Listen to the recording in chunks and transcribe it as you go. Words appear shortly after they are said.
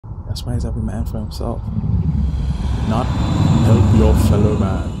That's why he's every man for himself. Not help your fellow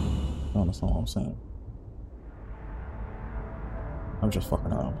man. No, that's not what I'm saying. I'm just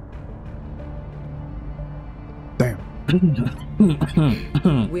fucking around. Damn.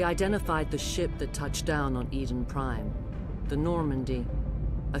 We identified the ship that touched down on Eden Prime. The Normandy.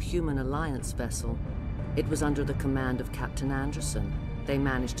 A human alliance vessel. It was under the command of Captain Anderson. They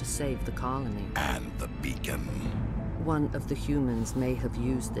managed to save the colony. And the beacon. One of the humans may have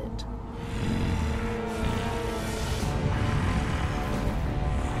used it.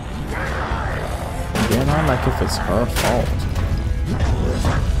 Yeah, not like if it's her fault.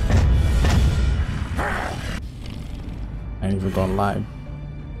 I ain't even gonna lie.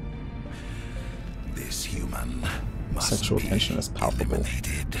 This human must Sexual be tension is palpable.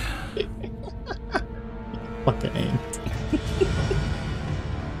 eliminated. Fucking ain't.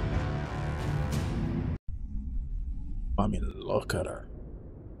 I mean, look at her.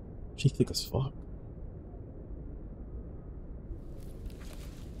 She thick as fuck.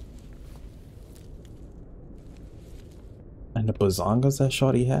 And the bazongas that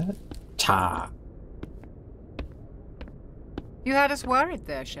shorty had? Cha! You had us worried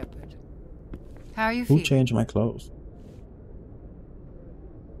there, Shepard. How are you Who feeling? changed my clothes?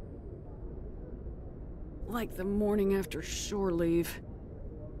 Like the morning after shore leave.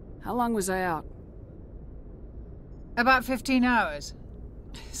 How long was I out? About 15 hours.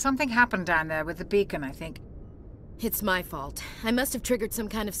 Something happened down there with the beacon, I think. It's my fault. I must have triggered some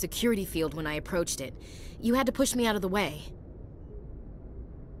kind of security field when I approached it. You had to push me out of the way.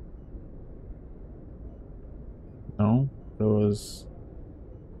 No, there was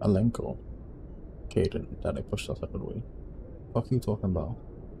a Lenko Caden that I pushed us out of the way. What are you talking about?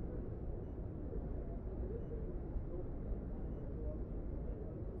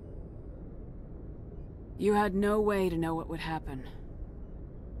 You had no way to know what would happen.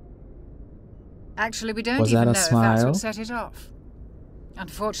 Actually, we don't Was even that know a if that's smile? what set it off.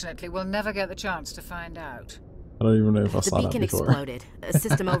 Unfortunately, we'll never get the chance to find out. I don't even know if I The saw that beacon before. exploded. A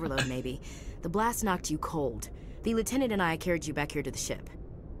system overload, maybe. The blast knocked you cold. The lieutenant and I carried you back here to the ship.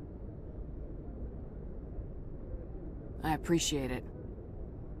 I appreciate it.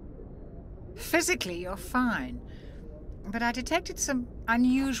 Physically, you're fine. But I detected some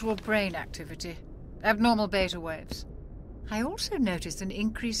unusual brain activity. Abnormal beta waves. I also noticed an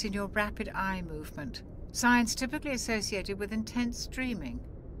increase in your rapid eye movement. Signs typically associated with intense dreaming.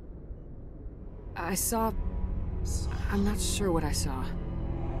 I saw... I'm not sure what I saw.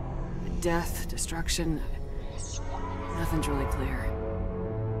 Death, destruction... Nothing's really clear.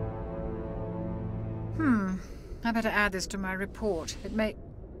 I better add this to my report. It may...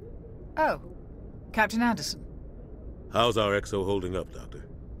 Oh, Captain Anderson. How's our XO holding up, Doctor?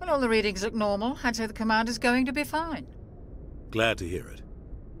 Well, all the readings look normal. I'd say the commander's going to be fine. Glad to hear it.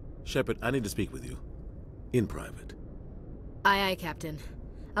 Shepard, I need to speak with you. In private. Aye, aye, Captain.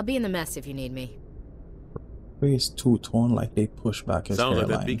 I'll be in the mess if you need me. Face too torn like they push back his Sounds like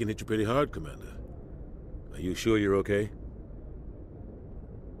hairline. that beacon hit you pretty hard, Commander. Are you sure you're okay?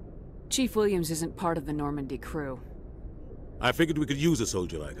 Chief Williams isn't part of the Normandy crew. I figured we could use a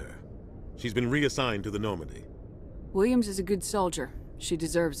soldier like her. She's been reassigned to the Normandy. Williams is a good soldier. She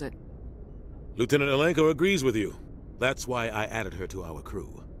deserves it. Lieutenant Alenko agrees with you. That's why I added her to our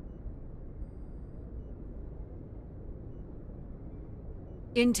crew.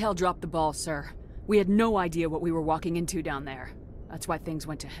 Intel dropped the ball, sir. We had no idea what we were walking into down there. That's why things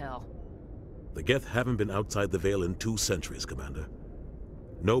went to hell. The Geth haven't been outside the Veil in 2 centuries, Commander.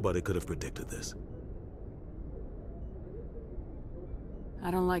 Nobody could have predicted this. I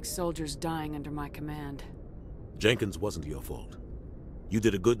don't like soldiers dying under my command. Jenkins wasn't your fault. You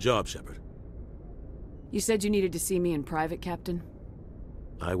did a good job, Shepard. You said you needed to see me in private, Captain?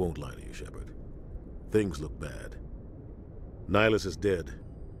 I won't lie to you, Shepard. Things look bad. Nihilus is dead.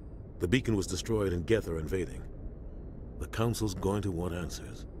 The beacon was destroyed and Geth are invading. The Council's going to want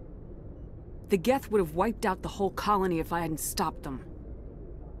answers. The Geth would have wiped out the whole colony if I hadn't stopped them.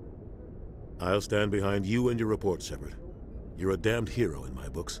 I'll stand behind you and your report, Shepard. You're a damned hero in my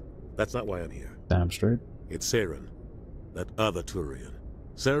books. That's not why I'm here. Damn straight. It's Saren, that other Turian.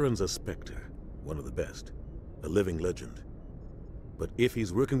 Saren's a Spectre, one of the best, a living legend. But if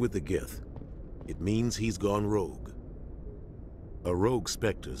he's working with the Geth, it means he's gone rogue. A rogue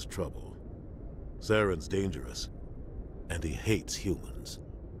Spectre's trouble. Saren's dangerous, and he hates humans.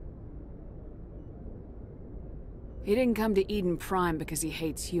 He didn't come to Eden Prime because he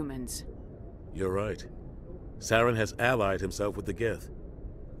hates humans. You're right. Saren has allied himself with the Geth.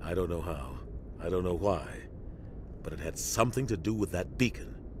 I don't know how. I don't know why. But it had something to do with that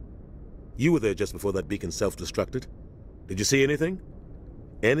beacon. You were there just before that beacon self-destructed. Did you see anything?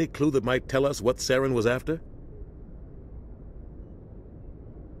 Any clue that might tell us what Saren was after?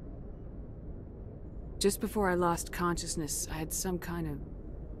 Just before I lost consciousness, I had some kind of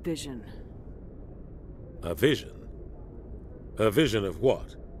vision. A vision? A vision of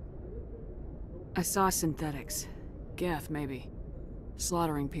what? I saw synthetics. Geth, maybe.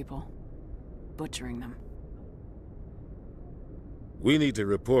 Slaughtering people. Butchering them. We need to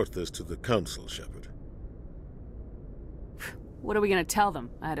report this to the Council, Shepard. What are we gonna tell them?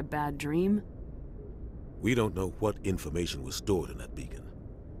 I had a bad dream? We don't know what information was stored in that beacon.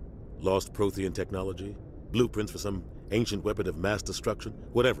 Lost Prothean technology? Blueprints for some ancient weapon of mass destruction?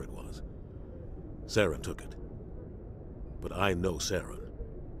 Whatever it was. Saren took it. But I know Saren.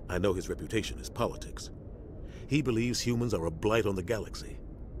 I know his reputation is politics. He believes humans are a blight on the galaxy.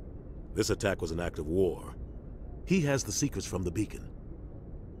 This attack was an act of war. He has the secrets from the beacon.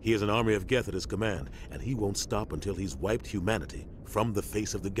 He has an army of Geth at his command, and he won't stop until he's wiped humanity from the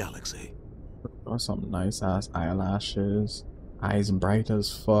face of the galaxy. Got some nice ass eyelashes, eyes bright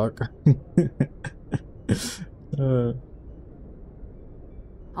as fuck.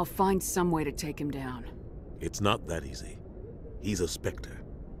 I'll find some way to take him down. It's not that easy. He's a Spectre.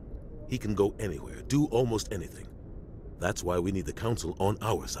 He can go anywhere, do almost anything. That's why we need the Council on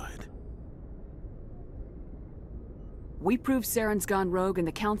our side. We prove Saren's gone rogue and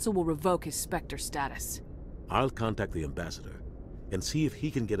the Council will revoke his Spectre status. I'll contact the Ambassador and see if he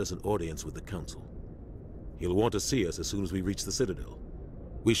can get us an audience with the Council. He'll want to see us as soon as we reach the Citadel.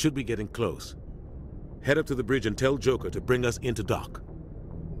 We should be getting close. Head up to the bridge and tell Joker to bring us into dock.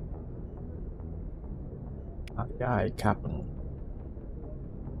 Aye, aye, Captain.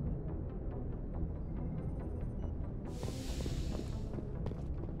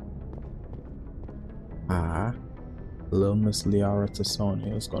 Ah, little Miss Liara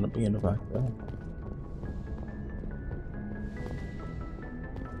Tassoni is going to be in the back there.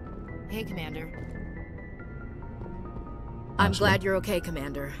 Hey, Commander. I'm glad you're okay,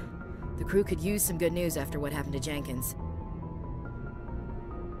 Commander. The crew could use some good news after what happened to Jenkins.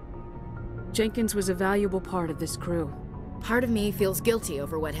 Jenkins was a valuable part of this crew. Part of me feels guilty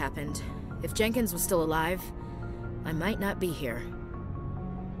over what happened. If Jenkins was still alive, I might not be here.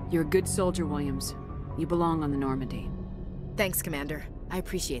 You're a good soldier, Williams. You belong on the Normandy. Thanks, Commander. I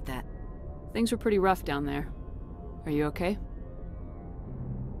appreciate that. Things were pretty rough down there. Are you okay?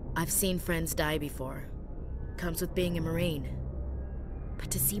 I've seen friends die before. Comes with being a Marine. But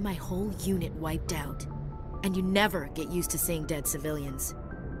to see my whole unit wiped out, and you never get used to seeing dead civilians.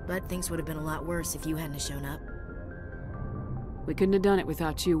 But things would have been a lot worse if you hadn't shown up. We couldn't have done it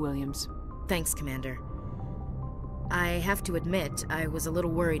without you, Williams. Thanks, Commander. I have to admit, I was a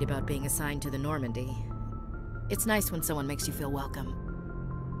little worried about being assigned to the Normandy. It's nice when someone makes you feel welcome.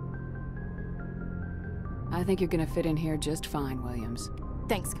 I think you're gonna fit in here just fine, Williams.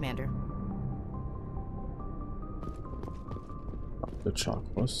 Thanks, Commander. The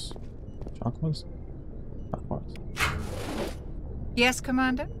chocolates. Chocolates? Chocolates. Yes,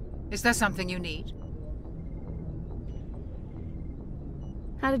 Commander? Is there something you need?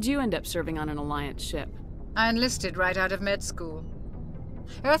 How did you end up serving on an Alliance ship? I enlisted right out of med school.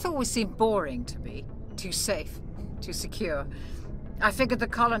 Earth always seemed boring to me. Too safe, too secure. I figured the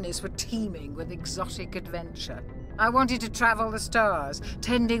colonies were teeming with exotic adventure. I wanted to travel the stars,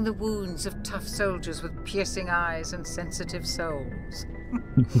 tending the wounds of tough soldiers with piercing eyes and sensitive souls.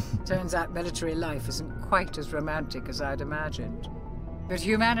 Turns out military life isn't quite as romantic as I'd imagined. But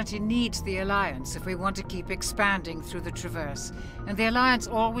humanity needs the Alliance if we want to keep expanding through the Traverse, and the Alliance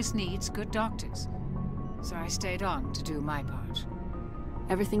always needs good doctors. So I stayed on to do my part.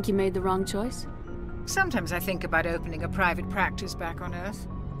 Ever think you made the wrong choice? Sometimes I think about opening a private practice back on Earth,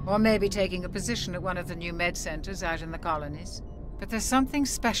 or maybe taking a position at one of the new med centers out in the colonies. But there's something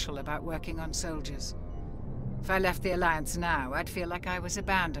special about working on soldiers. If I left the Alliance now, I'd feel like I was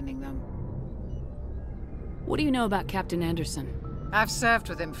abandoning them. What do you know about Captain Anderson? I've served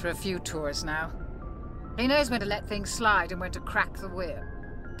with him for a few tours now. He knows when to let things slide and when to crack the whip.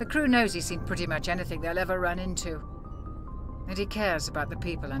 The crew knows he's seen pretty much anything they'll ever run into. And he cares about the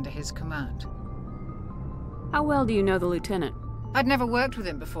people under his command. How well do you know the lieutenant? I'd never worked with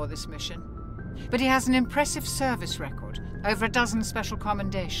him before this mission. But he has an impressive service record, over a dozen special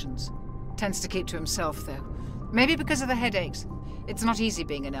commendations. Tends to keep to himself, though. Maybe because of the headaches. It's not easy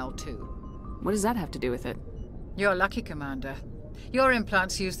being an L2. What does that have to do with it? You're lucky, Commander. Your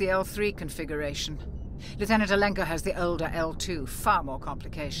implants use the L3 configuration. Lieutenant Alenko has the older L2, far more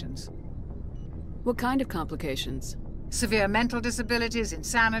complications. What kind of complications? Severe mental disabilities,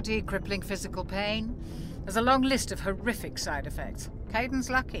 insanity, crippling physical pain. There's a long list of horrific side effects. Caden's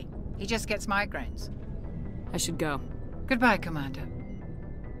lucky. He just gets migraines. I should go. Goodbye, Commander.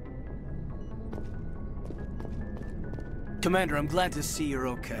 Commander, I'm glad to see you're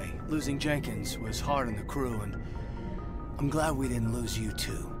okay. Losing Jenkins was hard on the crew, and I'm glad we didn't lose you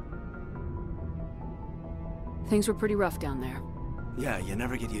too. Things were pretty rough down there. Yeah, you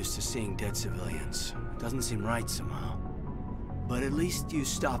never get used to seeing dead civilians. It doesn't seem right somehow. But at least you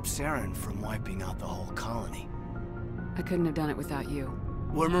stopped Saren from wiping out the whole colony. I couldn't have done it without you.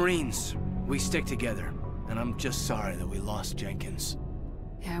 We're Marines. We stick together. And I'm just sorry that we lost Jenkins.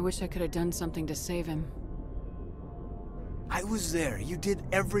 Yeah, I wish I could have done something to save him. I was there. You did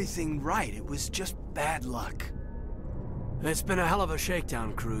everything right. It was just bad luck. It's been a hell of a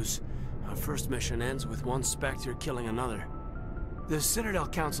shakedown, Cruz. Our first mission ends with one Spectre killing another. The Citadel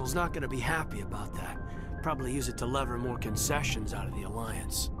Council's not going to be happy about that. Probably use it to lever more concessions out of the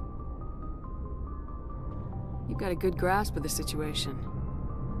Alliance. You've got a good grasp of the situation.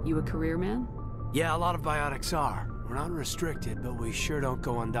 You a career man? Yeah, a lot of biotics are. We're not restricted, but we sure don't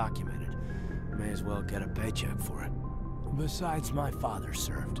go undocumented. May as well get a paycheck for it. Besides, my father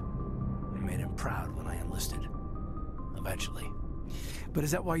served. I made him proud when I enlisted. Eventually. But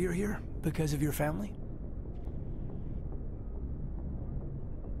is that why you're here? Because of your family?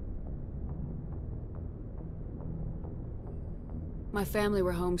 My family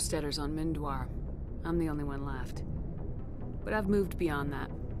were homesteaders on Mindwar. I'm the only one left. But I've moved beyond that.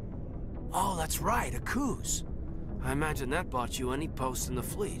 Oh, that's right, a Kuz. I imagine that bought you any post in the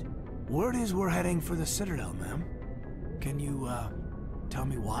fleet. Word is we're heading for the Citadel, ma'am. Can you, tell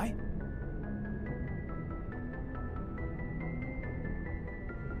me why?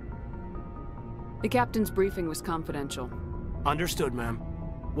 The captain's briefing was confidential. Understood, ma'am.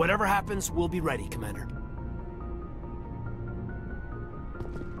 Whatever happens, we'll be ready, Commander.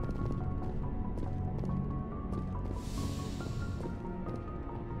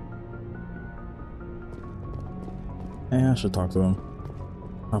 Hey, I should talk to him.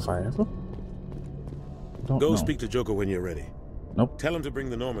 Have I ever? Don't Go know. speak to Joker when you're ready. Nope. Tell him to bring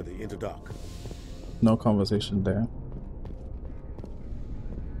the Normandy into dock. No conversation there.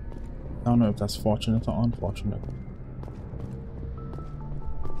 I don't know if that's fortunate or unfortunate.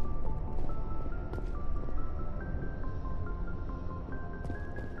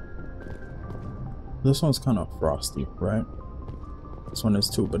 This one's kind of frosty, right? This one is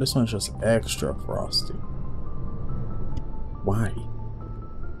too, but this one's just extra frosty. Why?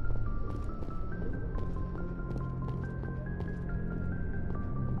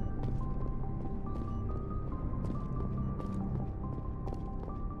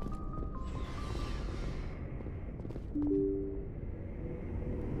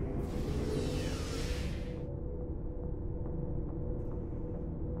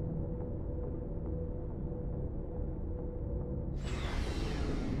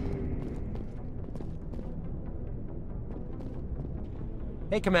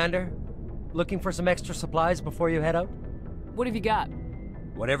 Hey, Commander. Looking for some extra supplies before you head out? What have you got?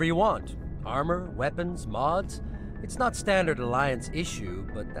 Whatever you want. Armor, weapons, mods. It's not standard Alliance issue,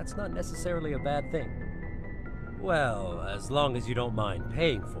 but that's not necessarily a bad thing. Well, as long as you don't mind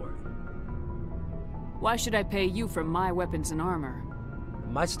paying for it. Why should I pay you for my weapons and armor?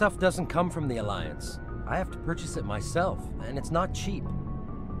 My stuff doesn't come from the Alliance. I have to purchase it myself, and it's not cheap.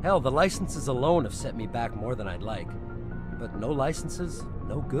 Hell, the licenses alone have set me back more than I'd like. But no licenses,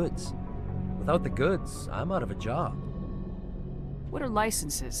 no goods. Without the goods, I'm out of a job. What are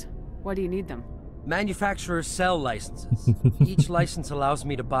licenses? Why do you need them? Manufacturers sell licenses. Each license allows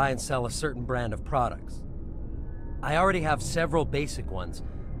me to buy and sell a certain brand of products. I already have several basic ones,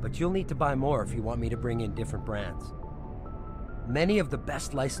 but you'll need to buy more if you want me to bring in different brands. Many of the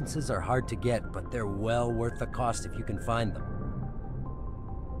best licenses are hard to get, but they're well worth the cost if you can find them.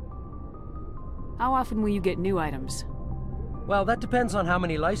 How often will you get new items? Well, that depends on how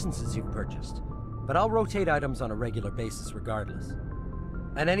many licenses you've purchased, but I'll rotate items on a regular basis regardless.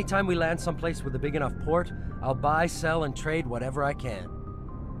 And anytime we land someplace with a big enough port, I'll buy, sell, and trade whatever I can.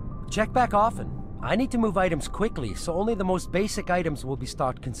 Check back often. I need to move items quickly, so only the most basic items will be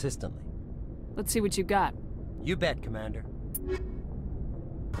stocked consistently. Let's see what you got. You bet, Commander.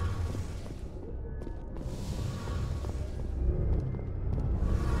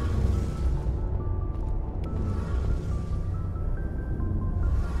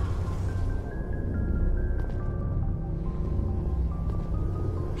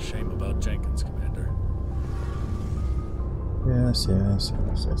 Shame about Jenkins, Commander. Yes, yes,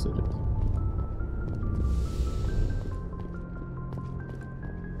 yes, yes, it is.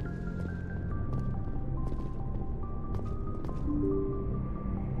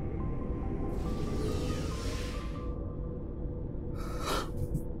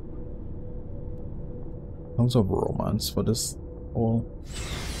 Tons of romance for this whole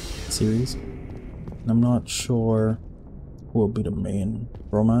series. I'm not sure will be the main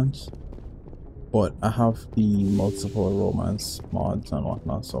romance, but I have the multiple romance mods and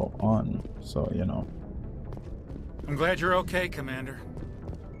whatnot so you know. I'm glad you're okay, Commander.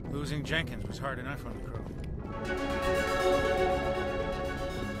 Losing Jenkins was hard enough on the crew.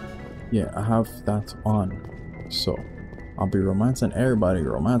 Yeah, I have that on, so I'll be romancing everybody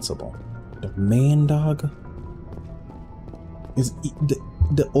romanceable. The main dog is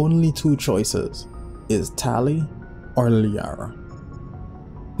the only two choices is Tali or Liara.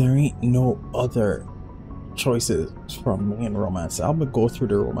 There ain't no other choices from main romance. I'm gonna go through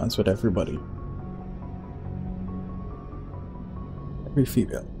the romance with everybody. Every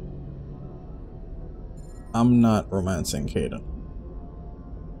female. I'm not romancing Kaidan.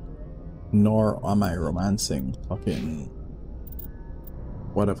 Nor am I romancing fucking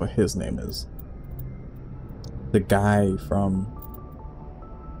whatever his name is. The guy from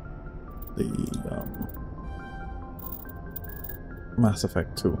the Mass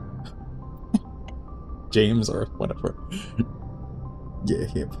Effect 2. James or whatever. Yeah,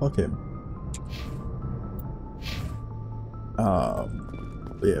 fuck him.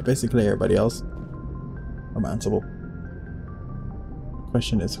 Yeah, basically everybody else romanceable. The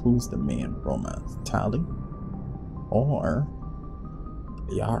question is, who's the main romance? Tali or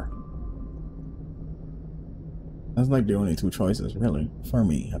Yar? That's like the only two choices, really, for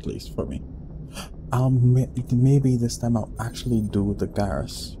me, at least for me. Maybe this time I'll actually do the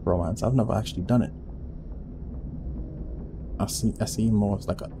Garrus romance. I've never actually done it. I see more as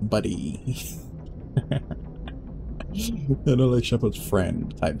like a buddy. You know, like Shepard's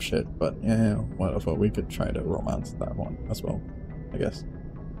friend type shit, but yeah, whatever. We could try to romance that one as well, I guess.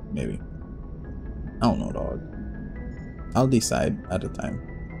 Maybe. I don't know, dog. I'll decide at a time.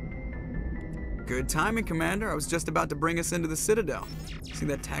 Good timing, Commander. I was just about to bring us into the Citadel. See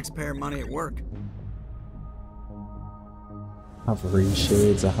that taxpayer money at work. I have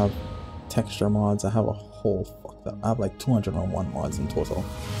reshades, I have texture mods, I have a whole fucked up. I have like 201 mods in total.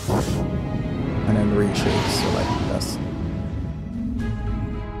 And then reshades, so like that's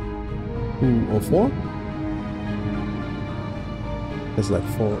 204? There's like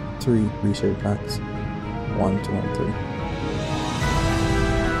 3 reshade packs. 1, 2, and 3.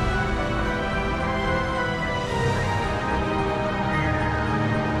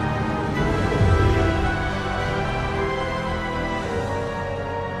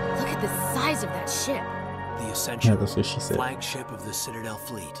 Look at the size of that ship. The essential that's what she said. flagship of the Citadel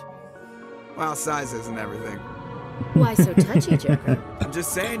fleet. Well, size isn't everything. Why so touchy, Joker? I'm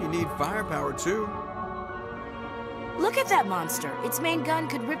just saying you need firepower too. Look at that monster. Its main gun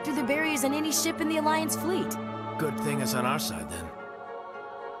could rip through the barriers in any ship in the Alliance fleet. Good thing it's on our side then.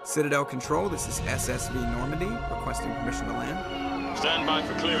 Citadel Control, this is SSV Normandy, requesting permission to land. Stand by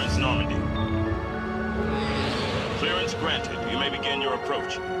for clearance, Normandy. Clearance granted. You may begin your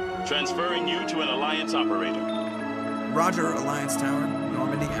approach. Transferring you to an Alliance operator. Roger, Alliance Tower.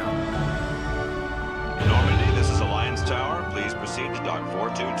 Normandy out. Normandy, this is Alliance Tower. Please proceed to Dock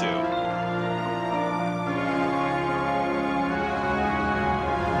 422.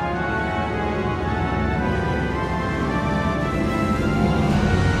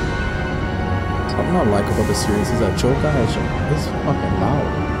 Something I like about the series is that Joker is fucking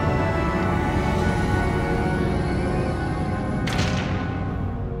loud.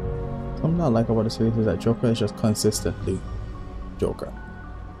 Something I like about the series is that Joker is just consistently Joker.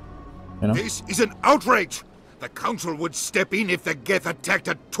 You know? This is an outrage! The Council would step in if the Geth attacked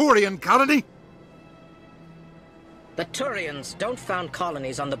a Turian colony? The Turians don't found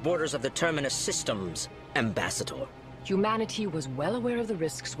colonies on the borders of the Terminus systems, Ambassador. Humanity was well aware of the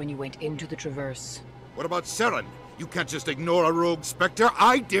risks when you went into the Traverse. What about Saren? You can't just ignore a rogue Spectre.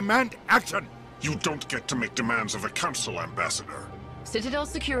 I demand action! You don't get to make demands of a Council, Ambassador. Citadel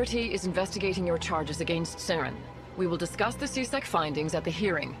Security is investigating your charges against Saren. We will discuss the CSEC findings at the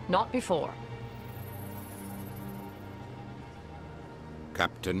hearing, not before.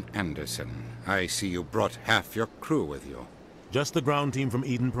 Captain Anderson, I see you brought half your crew with you. Just the ground team from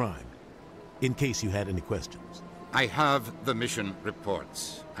Eden Prime, in case you had any questions. I have the mission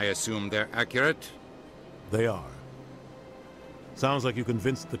reports. I assume they're accurate? They are. Sounds like you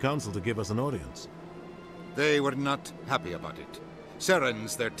convinced the Council to give us an audience. They were not happy about it.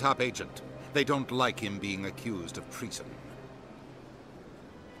 Saren's their top agent. They don't like him being accused of treason.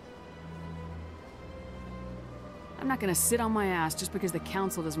 I'm not gonna sit on my ass just because the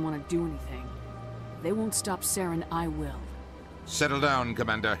Council doesn't want to do anything. If they won't stop Saren, I will. Settle down,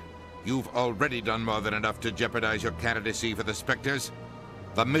 Commander. You've already done more than enough to jeopardize your candidacy for the Spectres.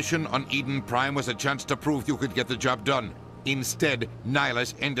 The mission on Eden Prime was a chance to prove you could get the job done. Instead,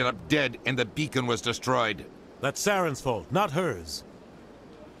 Nihilus ended up dead and the beacon was destroyed. That's Saren's fault, not hers.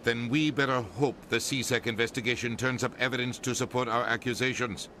 Then we better hope the 𝒍𒔔 investigation turns up evidence to support our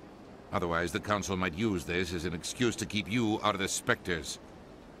accusations. Otherwise, the Council might use this as an excuse to keep you out of the Spectres.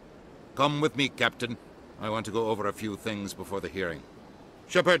 Come with me, Captain. I want to go over a few things before the hearing.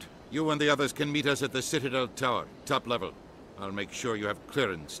 Shepard, you and the others can meet us at the Citadel Tower, top level. I'll make sure you have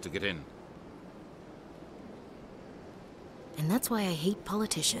clearance to get in. And that's why I hate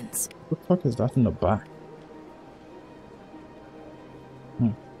politicians. What the fuck is that in the back?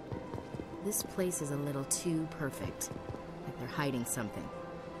 This place is a little too perfect. Like they're hiding something.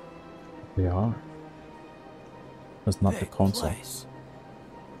 They are. It's not the console.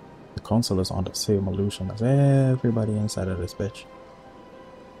 The console is on the same illusion as everybody inside of this bitch.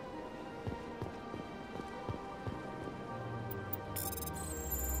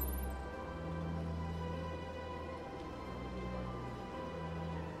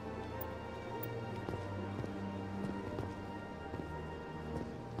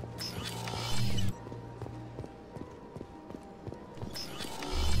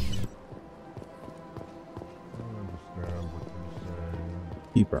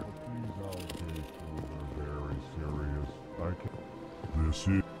 Keeper.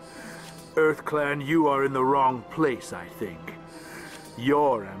 𝒍𒔔, you are in the wrong place, I think.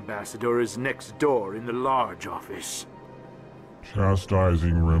 Your ambassador is next door in the large office.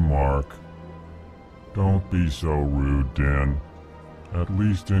 Chastising remark. Don't be so rude, Den. At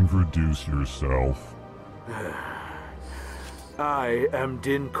least introduce yourself. I am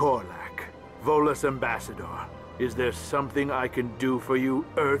Din Korlak, Volus ambassador. Is there something I can do for you,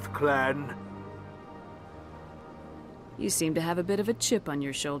 𝒍𒔔? You seem to have a bit of a chip on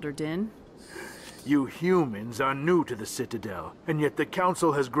your shoulder, Din. You humans are new to the Citadel, and yet the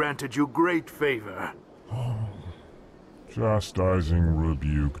Council has granted you great favor. Chastising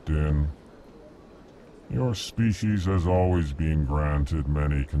rebuke, Den. Your species has always been granted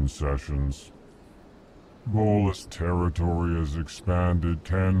many concessions. Volus territory has expanded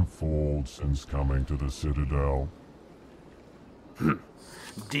tenfold since coming to the Citadel.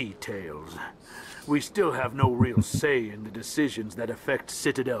 Details. We still have no real say in the decisions that affect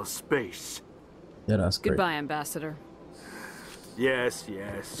Citadel space. Yeah, that's great. Goodbye, Ambassador. Yes,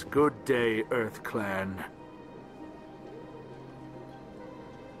 yes. Good day, 𝒍𒔔.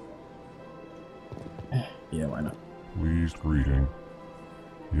 Yeah, why not? Pleased greeting.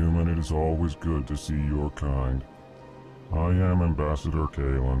 Human, it is always good to see your kind. I am Ambassador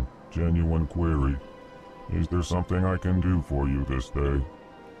Kalen. Genuine query. Is there something I can do for you this day?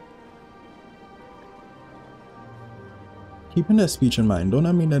 Keeping that speech in mind, don't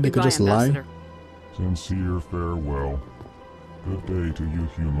I mean that they could just lie? Sincere farewell. Good day to you,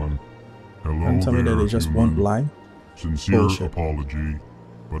 human. Hello And tell me that they just human. won't lie? Sincere Bullshit. apology,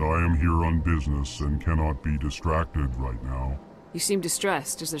 but I am here on business and cannot be distracted right now. You seem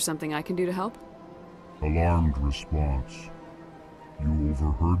distressed. Is there something I can do to help? Alarmed response. You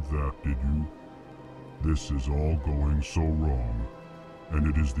overheard that, did you? This is all going so wrong, and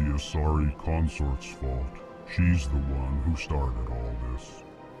it is the Asari consort's fault. She's the one who started all this.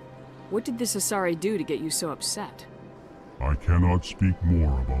 What did this Asari do to get you so upset? I cannot speak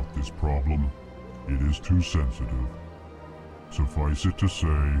more about this problem. It is too sensitive. Suffice it to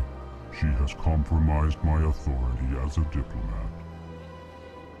say, she has compromised my authority as a diplomat.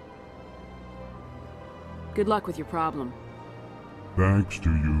 Good luck with your problem. Thanks to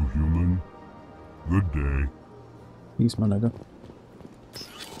you, human. Good day. Peace, my nigga.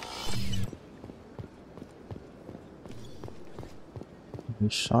 May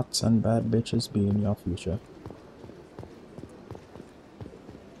shots and bad bitches be in your future.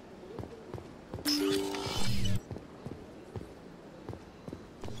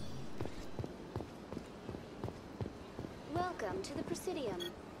 Welcome to the Presidium.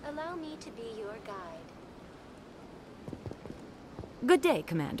 Allow me to be your guide. Good day,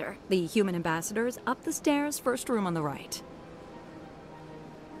 Commander. The human ambassador is up the stairs, first room on the right.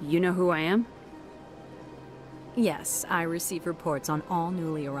 You know who I am? Yes, I receive reports on all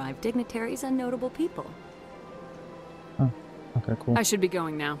newly arrived dignitaries and notable people. Oh, okay, cool. I should be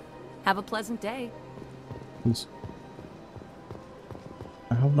going now. Have a pleasant day. Peace.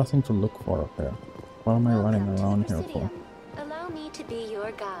 I have nothing to look for up there. What am I running around here for? Allow me to be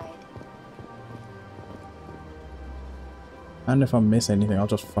your guide. And if I miss anything, I'll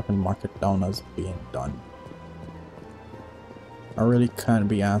just fucking mark it down as being done. I really can't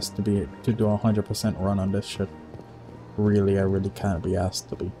be asked to do a 100% run on this shit. Really, I really can't be asked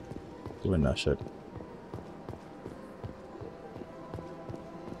to be doing that shit.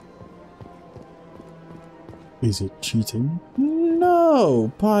 Is it cheating? No.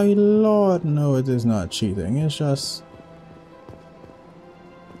 No, by Lord, no, it is not cheating. It's just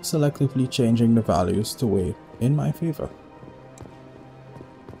selectively changing the values to weigh in my favor.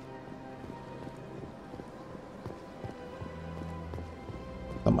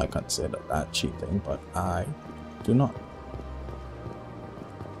 Some might consider that cheating, but I do not.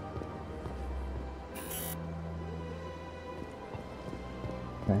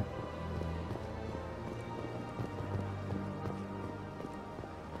 Okay.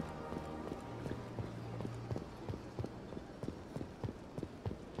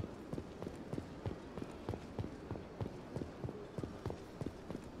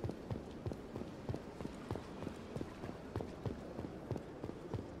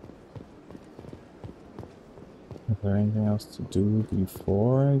 Is there anything else to do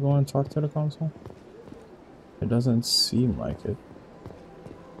before I go and talk to the council? It doesn't seem like it.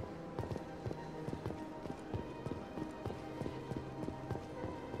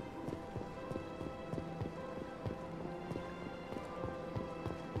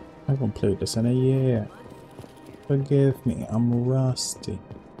 I haven't played this in a year. Forgive me, I'm rusty.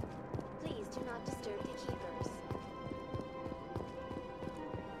 Please do not disturb the keepers.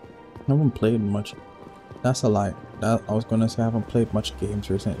 I haven't played much. That's a lie. That I was gonna say I haven't played much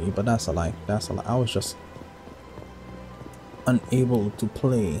games recently, but that's a lie. That's a lie. I was just unable to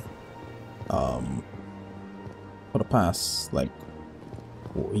play for the past like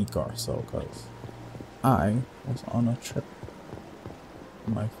week or so because I was on a trip.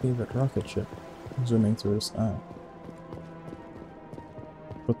 My favorite rocket ship, zooming through the sky.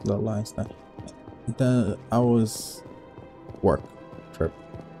 Put the lines there. Then I was work trip.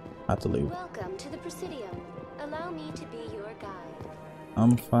 Had to leave. Welcome to the Presidium. Allow me to be your guide.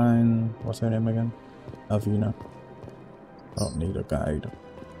 I'm fine. What's her name again? Avina. I don't need a guide.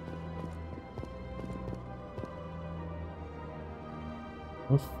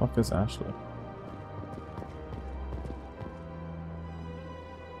 What the fuck is Ashley?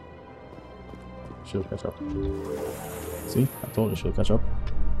 She'll catch up. See? I told her she'll catch up.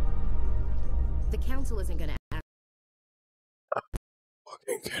 The council isn't gonna act.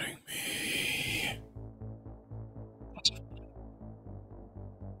 Fucking kidding me.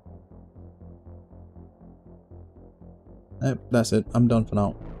 That's it. I'm done for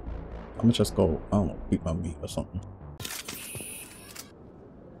now. I'm gonna just go, I don't know, beat my meat or something.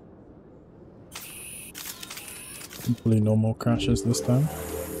 Hopefully no more crashes this time.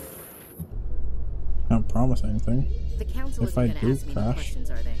 Can't promise anything. The council If I isn't do gonna ask me what crash, questions,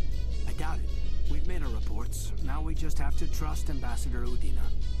 are they? I doubt it. We've made our reports. Now we just have to trust Ambassador Udina.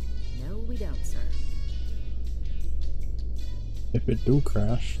 No, we don't, sir. if it do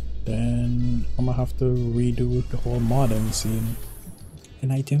crash, then I'm gonna have to redo the whole modding scene.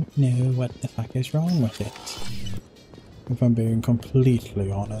 And I don't know what the fuck is wrong with it, if I'm being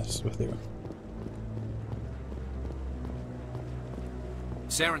completely honest with you.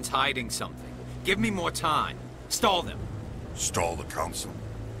 Saren's hiding something. Give me more time. Stall them. Stall the council?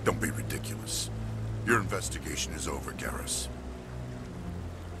 Don't be ridiculous. Your investigation is over, 𝒔𝒄𝒄𝒄𝒄.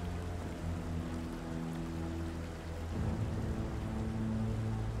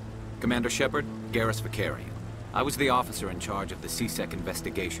 Commander Shepard, 𝒔𝒄𝒄𝒄𝒄. I was the officer in charge of the 𝒍𝒔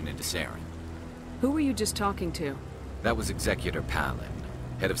investigation into Saren. Who were you just talking to? That was Executor Palin,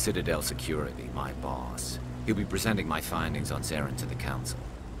 head of Citadel Security, my boss. He'll be presenting my findings on Saren to the council.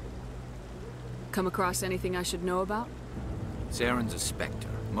 Come across anything I should know about? Saren's a Spectre.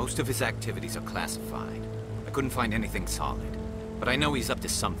 Most of his activities are classified. I couldn't find anything solid. But I know he's up to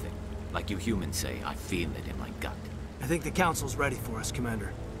something. Like you humans say, I feel it in my gut. I think the council's ready for us,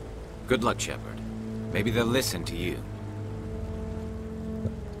 Commander. Good luck, Shepard. Maybe they'll listen to you.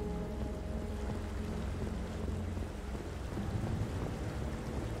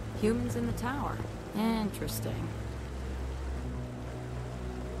 Humans in the tower. Interesting.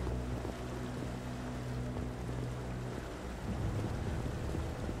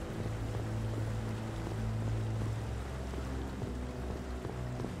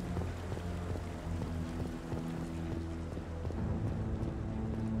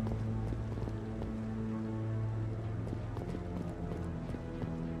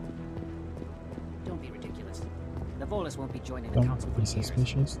 Don't be ridiculous. The Volus won't be joining the Don't council be for years.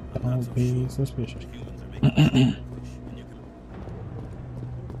 suspicious. Don't be suspicious.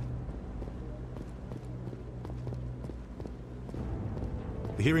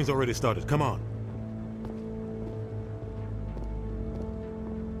 The hearing's already started. Come on.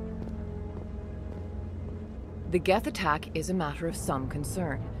 The Geth attack is a matter of some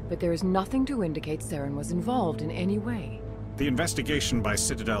concern, but there is nothing to indicate Saren was involved in any way. The investigation by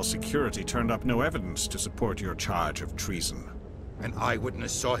Citadel Security turned up no evidence to support your charge of treason. An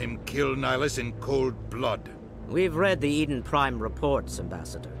eyewitness saw him kill Nihilus in cold blood. We've read the Eden Prime reports,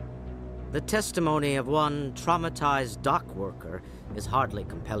 Ambassador. The testimony of one traumatized dock worker is hardly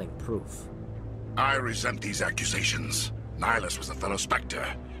compelling proof. I resent these accusations. Nihilus was a fellow Spectre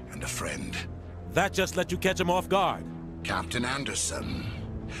and a friend. That just let you catch him off guard. Captain Anderson,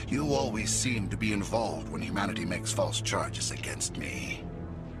 you always seem to be involved when humanity makes false charges against me.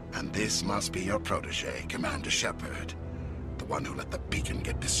 And this must be your protege, Commander Shepard. The one who let the beacon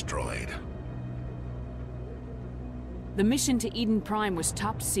get destroyed. The mission to Eden Prime was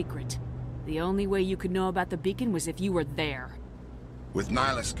top secret. The only way you could know about the beacon was if you were there. With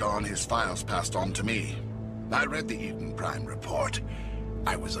Nihilus gone, his files passed on to me. I read the Eden Prime report.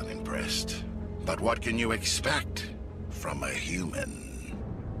 I was unimpressed. But what can you expect from a human?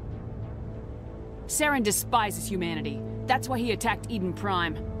 Saren despises humanity. That's why he attacked Eden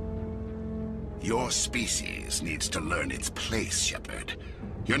Prime. Your species needs to learn its place, Shepard.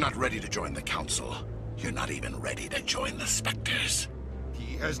 You're not ready to join the Council. You're not even ready to join the Spectres.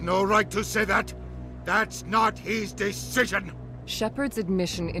 He has no right to say that. That's not his decision. Shepard's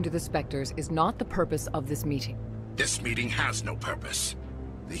admission into the Spectres is not the purpose of this meeting. This meeting has no purpose.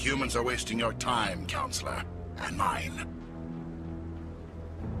 The humans are wasting your time, Counselor, and mine.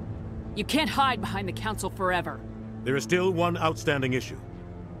 You can't hide behind the Council forever. There is still one outstanding issue.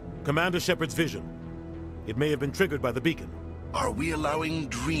 Commander Shepard's vision. It may have been triggered by the beacon. Are we allowing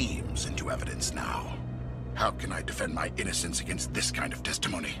dreams into evidence now? How can I defend my innocence against this kind of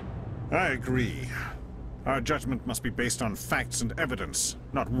testimony? I agree. Our judgment must be based on facts and evidence,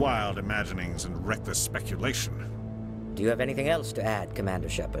 not wild imaginings and reckless speculation. Do you have anything else to add, Commander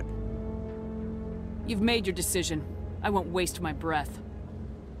Shepard? You've made your decision. I won't waste my breath.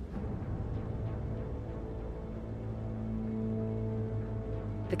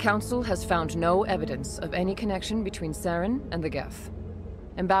 The Council has found no evidence of any connection between Saren and the Geth.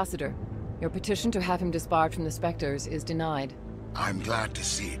 Ambassador, your petition to have him disbarred from the Spectres is denied. I'm glad to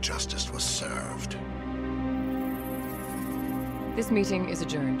see justice was served. This meeting is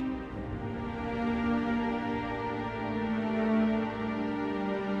adjourned.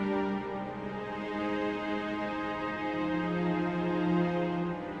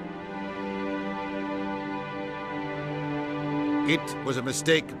 It was a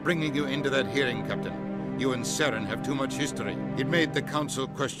mistake bringing you into that hearing, Captain. You and Saren have too much history. It made the Council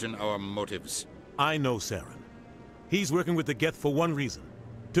question our motives. I know Saren. He's working with the Geth for one reason.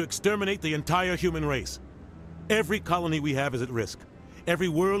 To exterminate the entire human race. Every colony we have is at risk. Every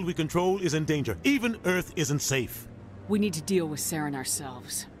world we control is in danger. Even Earth isn't safe. We need to deal with Saren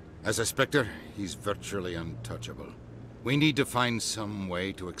ourselves. As a Spectre, he's virtually untouchable. We need to find some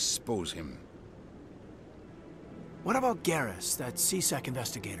way to expose him. What about Garrus, that 𝒍𒔔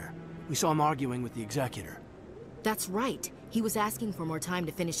investigator? We saw him arguing with the Executor. That's right. He was asking for more time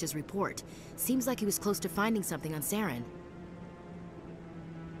to finish his report. Seems like he was close to finding something on Saren.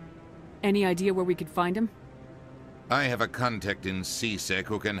 Any idea where we could find him? I have a contact in 𝒍𒔔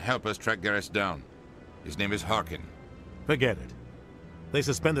who can help us track Garrus down. His name is Harkin. Forget it. They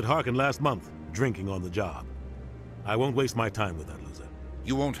suspended Harkin last month, drinking on the job. I won't waste my time with that loser.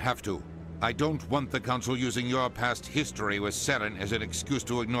 You won't have to. I don't want the Council using your past history with Saren as an excuse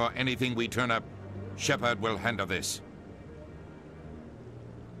to ignore anything we turn up. Shepard will handle this.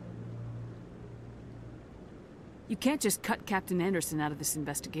 You can't just cut Captain Anderson out of this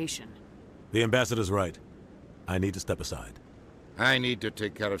investigation. The Ambassador's right. I need to step aside. I need to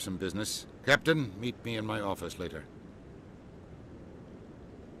take care of some business. Captain, meet me in my office later.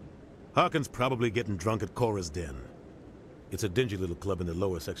 Harkin's probably getting drunk at Cora's Den. It's a dingy little club in the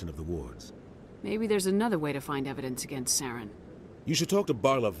lower section of the wards. Maybe there's another way to find evidence against Saren. You should talk to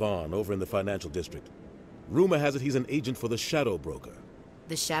Barla Vaughn over in the financial district. Rumor has it he's an agent for the Shadow Broker.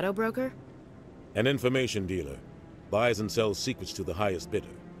 The Shadow Broker? An information dealer. Buys and sells secrets to the highest bidder.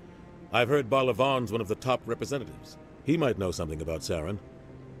 I've heard Barla Vaughn's one of the top representatives. He might know something about Saren,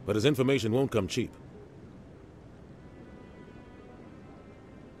 but his information won't come cheap.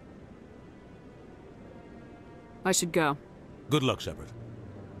 I should go. Good luck, Shepard.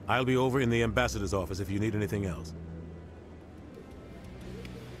 I'll be over in the Ambassador's office if you need anything else.